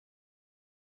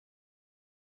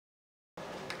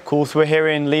Cool, so we're here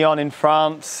in Lyon in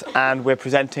France and we're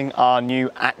presenting our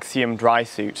new Axiom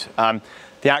Drysuit.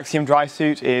 The Axiom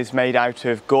Drysuit is made out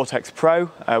of Gore Tex Pro.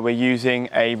 We're using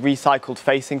a recycled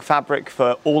facing fabric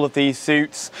for all of these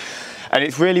suits. And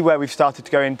it's really where we've started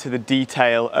to go into the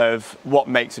detail of what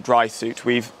makes a dry suit.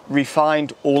 We've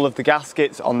refined all of the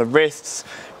gaskets on the wrists,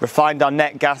 refined our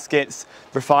neck gaskets,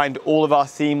 refined all of our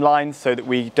seam lines so that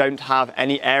we don't have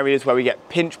any areas where we get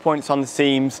pinch points on the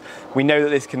seams. We know that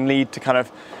this can lead to kind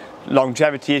of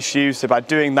longevity issues, so by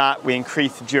doing that we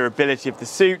increase the durability of the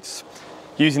suits.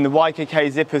 Using the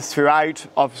YKK zippers throughout,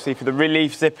 obviously for the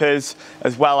relief zippers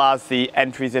as well as the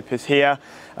entry zippers here.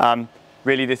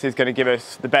 Really this is going to give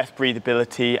us the best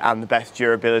breathability and the best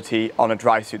durability on a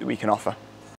dry suit that we can offer.